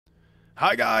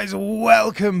Hi guys,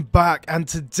 welcome back, and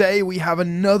today we have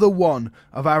another one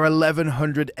of our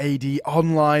 1100 AD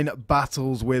online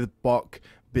battles with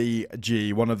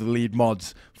Bokbg, one of the lead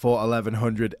mods for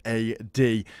 1100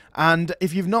 AD. And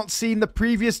if you've not seen the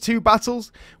previous two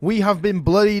battles, we have been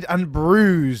bloodied and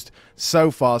bruised so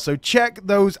far, so check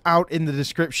those out in the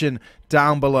description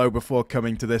down below before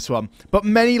coming to this one. But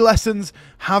many lessons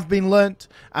have been learnt,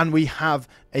 and we have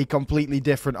a completely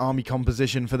different army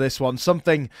composition for this one,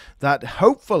 something that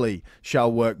hopefully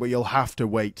shall work, but you'll have to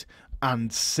wait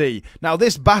and see. Now,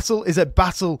 this battle is a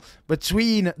battle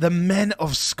between the men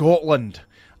of Scotland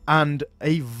and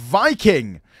a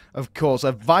Viking, of course,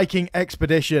 a Viking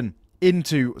expedition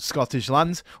into Scottish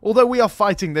lands, although we are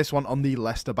fighting this one on the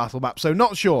Leicester battle map, so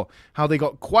not sure how they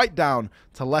got quite down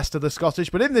to Leicester the Scottish,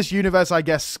 but in this universe, I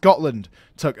guess Scotland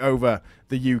took over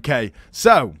the UK.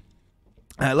 So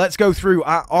let's go through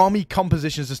our army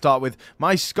compositions to start with.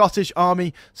 My Scottish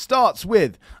army starts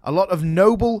with a lot of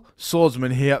noble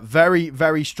swordsmen here. Very,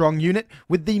 very strong unit,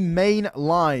 with the main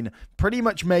line pretty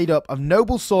much made up of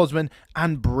noble swordsmen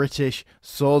and British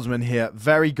swordsmen here.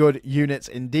 Very good units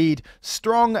indeed.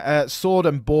 Strong sword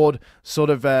and board sort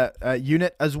of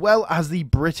unit, as well as the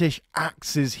British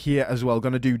axes here as well.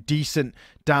 Going to do decent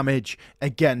damage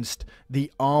against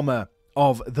the armor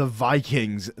of the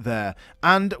Vikings there.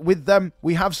 And with them,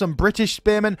 we have some British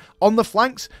spearmen on the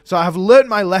flanks. So I have learnt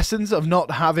my lessons of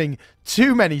not having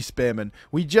too many spearmen.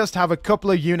 We just have a couple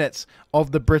of units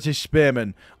of the British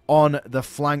spearmen on the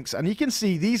flanks. And you can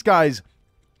see these guys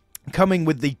coming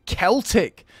with the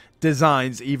Celtic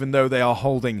designs, even though they are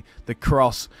holding the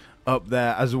cross up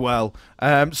there as well.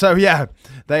 So yeah,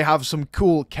 they have some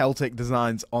cool Celtic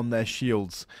designs on their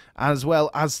shields, as well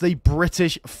as the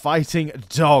British fighting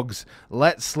dogs.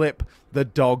 Let's slip the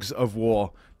dogs of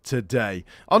war today.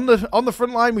 On the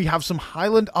front line, we have some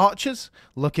Highland archers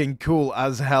looking cool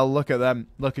as hell. Look at them,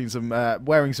 looking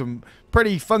wearing some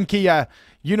pretty funky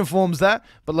uniforms there,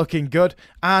 but looking good.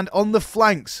 And on the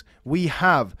flanks, we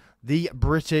have the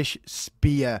British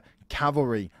spear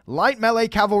cavalry, light melee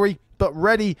cavalry, but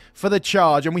ready for the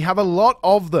charge, and we have a lot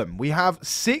of them. We have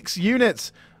 6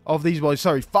 units of these boys,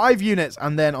 sorry, 5 units,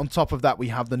 and then on top of that we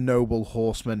have the noble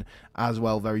horsemen as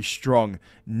well. Very strong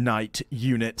knight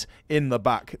unit in the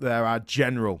back there, our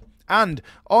general. And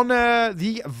on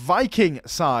the Viking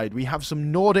side, we have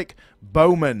some Nordic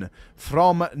bowmen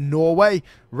from Norway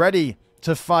ready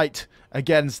to fight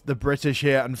against the British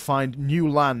here and find new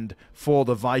land for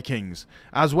the Vikings,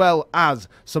 as well as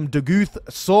some Dagooth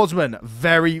swordsmen.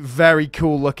 Very, very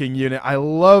cool looking unit. I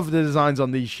love the designs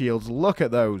on these shields. Look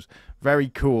at those. Very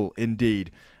cool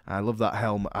indeed. I love that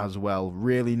helm as well.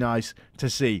 Really nice to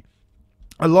see.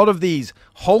 A lot of these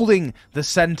holding the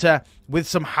center with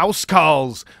some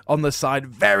housecarls on the side.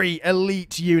 Very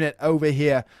elite unit over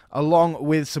here, along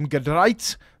with some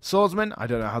Gedreit swordsmen. I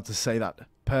don't know how to say that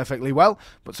perfectly well,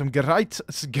 but some I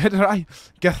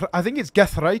think it's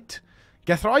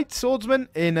Gedreit swordsman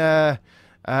in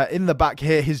the back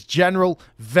here. His general,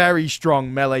 very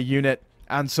strong melee unit,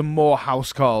 and some more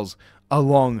housecarls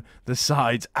along the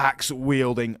sides,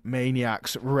 axe-wielding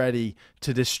maniacs ready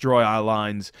to destroy our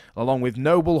lines, along with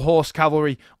noble horse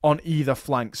cavalry on either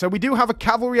flank. So we do have a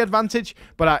cavalry advantage,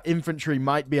 but our infantry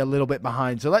might be a little bit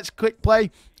behind. So let's click play,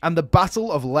 and the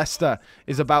Battle of Leicester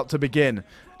is about to begin,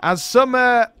 as some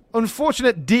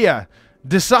unfortunate deer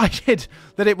decided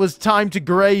that it was time to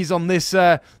graze on this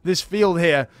this field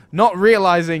here, not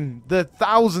realizing the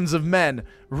thousands of men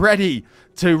ready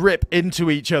to rip into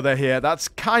each other here. That's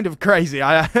kind of crazy.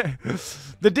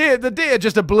 The deer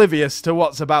just oblivious to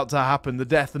what's about to happen, the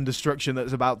death and destruction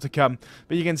that's about to come.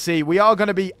 But you can see we are going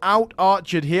to be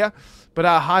out-archered here, but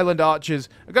our Highland archers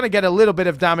are going to get a little bit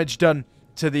of damage done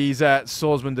to these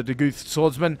swordsmen, the Dagooth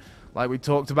swordsmen, like we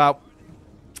talked about.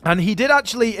 And he did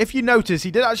actually, if you notice, he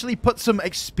did actually put some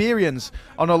experience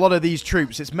on a lot of these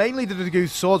troops. It's mainly the Dagooth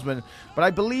swordsmen, but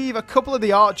I believe a couple of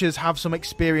the archers have some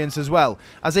experience as well,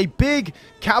 as a big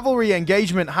cavalry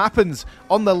engagement happens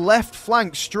on the left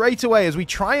flank straight away as we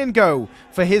try and go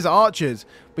for his archers.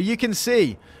 But you can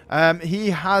see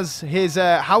he has his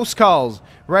housecarls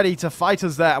ready to fight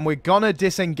us there, and we're gonna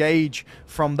disengage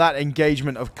from that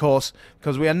engagement, of course,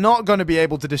 because we are not going to be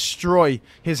able to destroy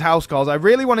his housecarls. I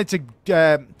really wanted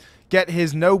to get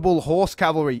his noble horse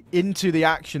cavalry into the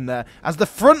action there as the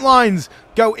front lines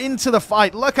go into the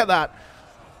fight. Look at that.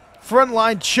 front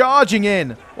line charging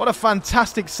in. What a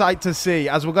fantastic sight to see,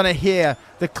 as we're going to hear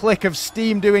the click of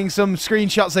Steam doing some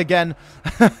screenshots again.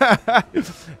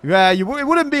 Yeah, it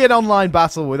wouldn't be an online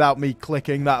battle without me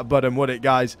clicking that button, would it,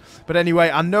 guys? But anyway,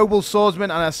 our noble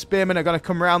swordsmen and our spearmen are going to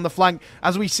come around the flank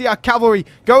as we see our cavalry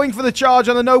going for the charge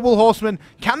on the noble horsemen.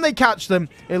 Can they catch them?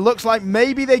 It looks like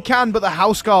maybe they can, but the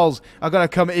housecarls are going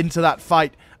to come into that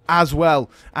fight as well.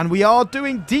 And we are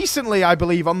doing decently, I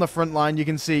believe, on the front line. You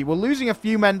can see we're losing a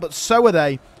few men, but so are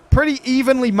they. Pretty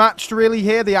evenly matched, really,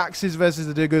 here. The axes versus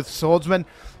the Duguth swordsmen.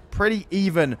 Pretty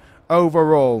even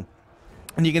overall.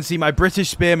 And you can see my British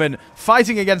spearmen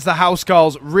fighting against the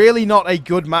housecarls. Really not a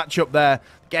good matchup there.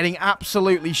 Getting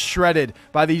absolutely shredded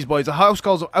by these boys. The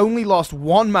housecarls have only lost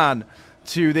one man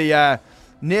to the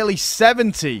nearly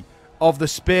 70 of the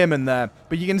spearmen there.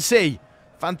 But you can see,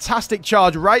 fantastic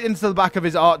charge right into the back of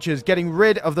his archers, getting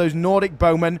rid of those Nordic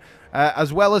bowmen,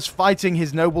 as well as fighting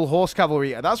his noble horse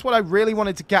cavalry. That's what I really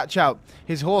wanted to catch out,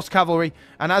 his horse cavalry.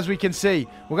 And as we can see,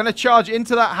 we're going to charge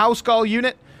into that housecarl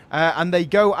unit, and they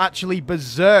go actually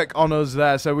berserk on us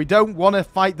there. So we don't want to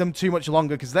fight them too much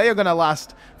longer, because they are going to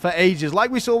last for ages.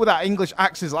 Like we saw with our English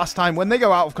axes last time, when they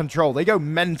go out of control, they go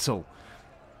mental.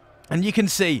 And you can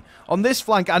see, on this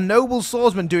flank, our noble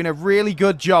swordsman doing a really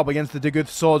good job against the Duguth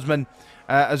swordsman,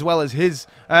 as well as his,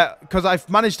 because I've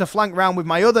managed to flank round with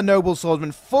my other noble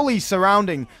swordsman, fully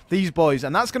surrounding these boys.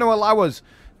 And that's going to allow us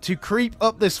to creep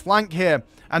up this flank here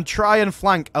and try and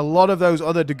flank a lot of those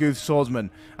other Duguth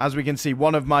swordsmen. As we can see,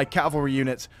 one of my cavalry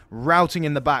units routing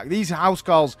in the back. These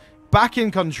housecarls back in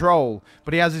control,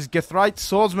 but he has his Guthrite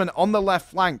swordsman on the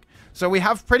left flank. So we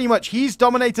have pretty much, he's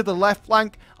dominated the left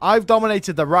flank, I've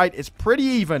dominated the right. It's pretty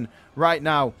even right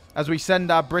now as we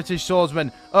send our British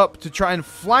swordsmen up to try and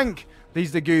flank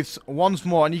these Duguths once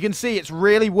more. And you can see it's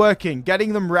really working,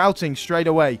 getting them routing straight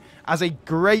away as a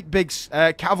great big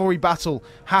cavalry battle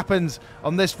happens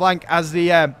on this flank as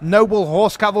the noble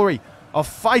horse cavalry are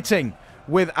fighting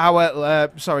with our,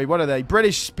 sorry, what are they?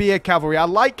 British spear cavalry. Our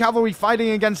light cavalry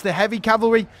fighting against the heavy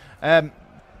cavalry,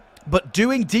 but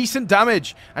doing decent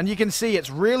damage. And you can see it's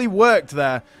really worked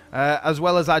there, as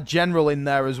well as our general in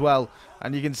there as well.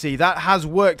 And you can see that has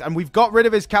worked. And we've got rid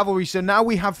of his cavalry, so now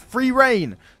we have free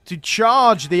reign to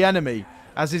charge the enemy,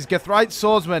 as his Guthrite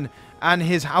swordsman and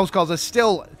his housecarls are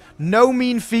still no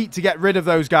mean feat to get rid of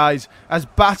those guys, as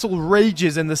battle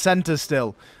rages in the center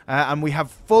still. And we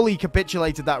have fully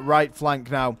capitulated that right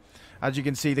flank now. As you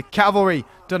can see, the cavalry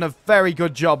done a very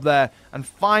good job there, and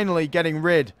finally getting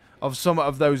rid of some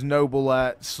of those noble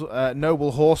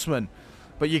noble horsemen.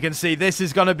 But you can see this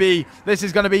is going to be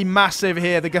massive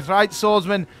here. The Guthrite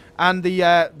swordsmen and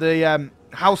the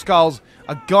housecarls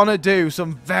are gonna do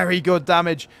some very good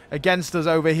damage against us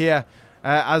over here.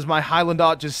 As my Highland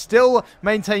archers still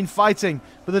maintain fighting,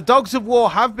 but the dogs of war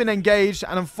have been engaged,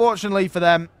 and unfortunately for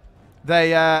them,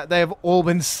 they have all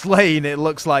been slain. It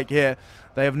looks like here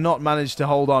they have not managed to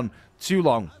hold on too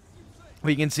long.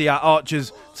 We can see our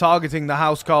archers targeting the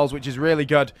housecarls, which is really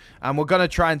good. And we're going to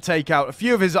try and take out a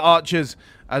few of his archers,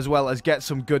 as well as get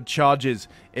some good charges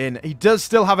in. He does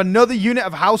still have another unit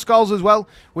of housecarls as well,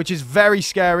 which is very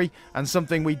scary and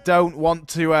something we don't want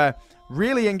to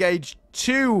really engage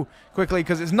too quickly,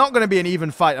 because it's not going to be an even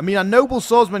fight. I mean, our noble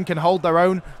swordsmen can hold their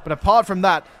own, but apart from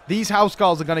that, these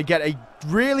housecarls are going to get a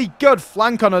really good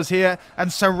flank on us here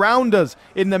and surround us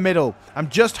in the middle. I'm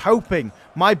just hoping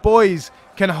my boys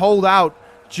can hold out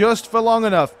just for long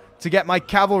enough to get my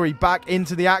cavalry back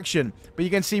into the action. But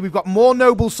you can see we've got more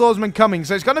noble swordsmen coming,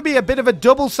 so it's going to be a bit of a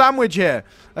double sandwich here,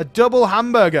 a double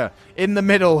hamburger in the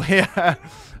middle here.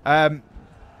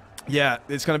 Yeah,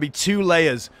 it's going to be 2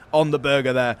 layers on the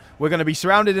burger there. We're going to be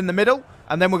surrounded in the middle,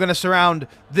 and then we're going to surround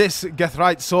this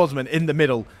Guthrite swordsman in the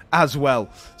middle as well.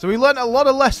 So we learned a lot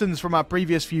of lessons from our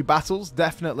previous few battles,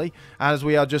 definitely, as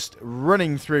we are just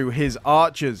running through his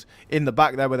archers in the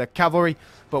back there with a cavalry.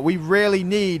 But we really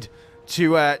need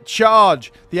to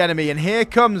charge the enemy, and here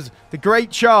comes the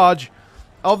great charge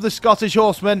of the Scottish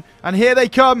horsemen, and here they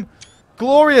come.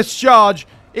 Glorious charge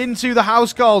into the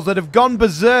housecarls that have gone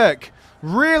berserk.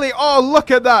 Really, oh,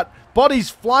 look at that. Bodies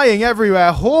flying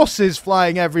everywhere. Horses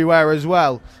flying everywhere as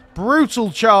well.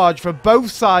 Brutal charge for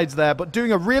both sides there, but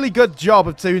doing a really good job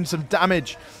of doing some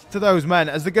damage to those men,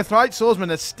 as the Guthrite swordsmen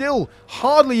are still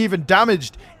hardly even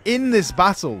damaged in this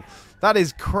battle. That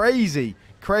is crazy,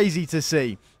 crazy to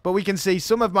see. But we can see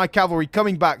some of my cavalry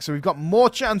coming back, so we've got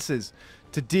more chances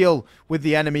to deal with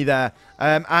the enemy there.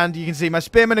 And you can see my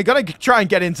spearmen are going to try and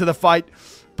get into the fight.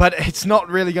 but it's not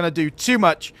really going to do too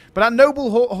much. But our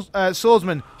noble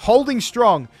swordsman holding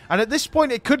strong, and at this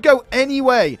point it could go any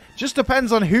way. Just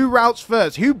depends on who routs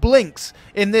first, who blinks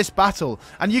in this battle.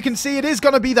 And you can see it is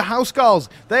going to be the Housecarls.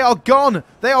 They are gone.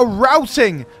 They are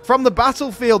routing from the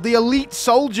battlefield. The elite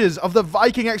soldiers of the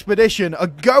Viking expedition are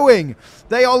going.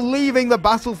 They are leaving the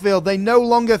battlefield. They no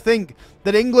longer think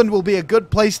that England will be a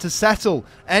good place to settle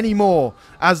anymore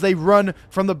as they run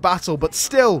from the battle. But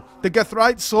still, the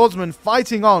Guthrite swordsmen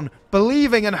fighting on,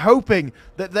 believing and hoping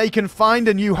that they can find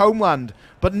a new homeland.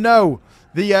 But no,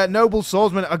 the noble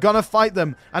swordsmen are going to fight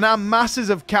them, and our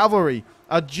masses of cavalry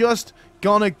are just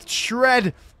going to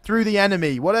shred through the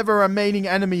enemy, whatever remaining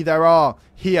enemy there are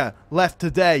here left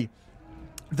today.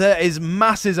 There is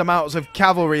massive amounts of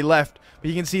cavalry left, but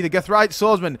you can see the Guthrite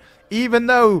swordsmen, even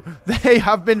though they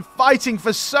have been fighting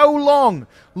for so long,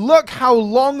 look how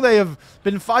long they have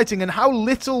been fighting and how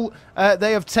little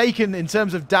they have taken in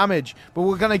terms of damage. But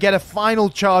we're going to get a final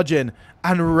charge in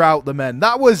and rout the men.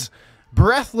 That was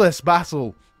breathless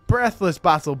battle,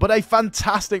 but a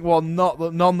fantastic one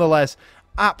nonetheless.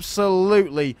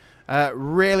 Absolutely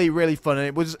really fun, and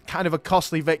it was kind of a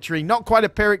costly victory. Not quite a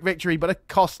Pyrrhic victory, but a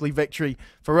costly victory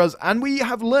for us, and we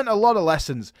have learnt a lot of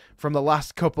lessons from the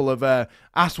last couple of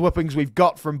ass whoopings we've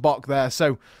got from Bokbg there.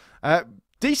 So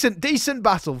decent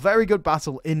battle, very good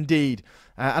battle indeed.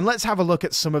 And let's have a look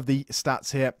at some of the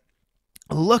stats here.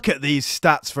 Look at these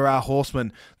stats for our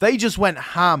horsemen. They just went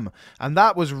ham, and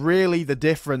that was really the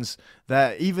difference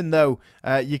there. Even though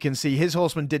you can see his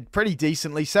horsemen did pretty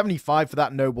decently, 75 for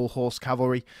that noble horse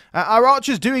cavalry. Our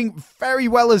archers doing very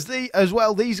well as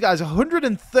well. These guys,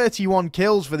 131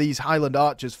 kills for these Highland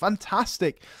archers.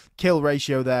 Fantastic kill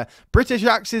ratio there. British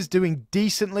axes doing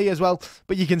decently as well,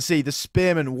 but you can see the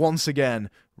spearmen once again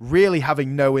really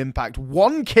having no impact.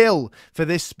 1 kill for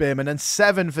this spearman and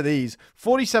 7 for these.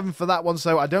 47 for that one,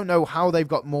 so I don't know how they've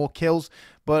got more kills,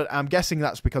 but I'm guessing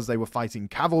that's because they were fighting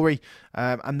cavalry.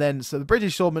 And then, so the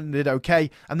British swordmen did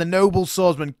okay, and the noble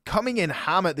swordsman coming in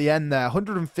ham at the end there.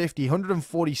 150,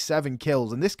 147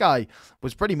 kills, and this guy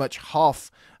was pretty much half,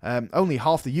 only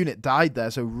half the unit died there,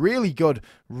 so really good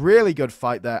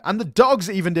fight there. And the dogs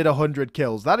even did 100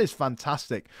 kills. That is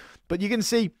fantastic. But you can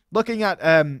see, looking at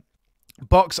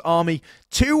Bokbg's army,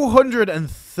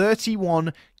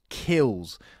 231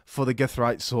 kills for the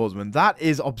Guthrite swordsman. That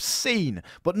is obscene,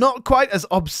 but not quite as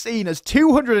obscene as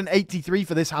 283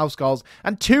 for this Housecarls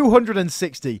and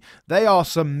 260. They are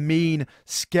some mean,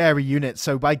 scary units.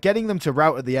 So by getting them to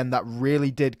rout at the end, that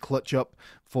really did clutch up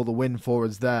for the win for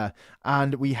us there.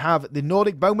 And we have the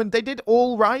Nordic bowmen. They did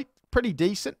all right, pretty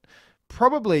decent.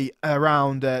 Probably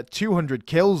around 200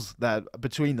 kills there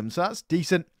between them, so that's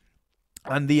decent.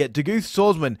 And the Daguth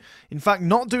swordsman, in fact,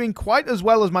 not doing quite as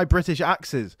well as my British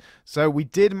axes. So we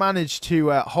did manage to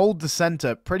hold the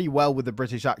centre pretty well with the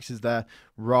British axes there,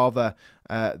 rather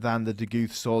than the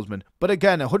Daguth swordsman. But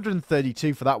again,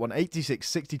 132 for that one, 86,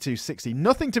 62, 60.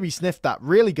 Nothing to be sniffed at.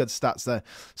 Really good stats there.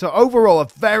 So overall, a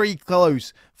very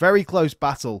close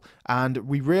battle. And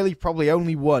we really probably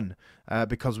only won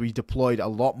because we deployed a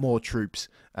lot more troops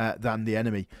than the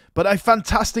enemy. But a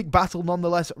fantastic battle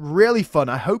nonetheless. Really fun.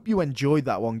 I hope you enjoyed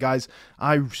that one, guys.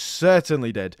 I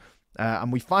certainly did.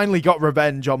 And we finally got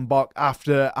revenge on Bokbg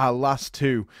after our last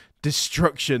 2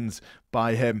 destructions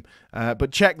by him.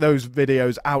 But check those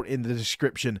videos out in the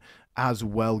description as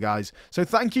well, guys. So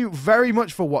thank you very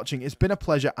much for watching. It's been a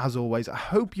pleasure as always. I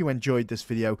hope you enjoyed this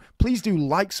video. Please do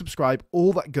like, subscribe,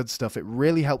 all that good stuff. It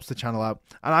really helps the channel out.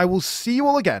 And I will see you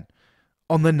all again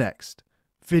on the next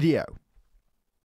video.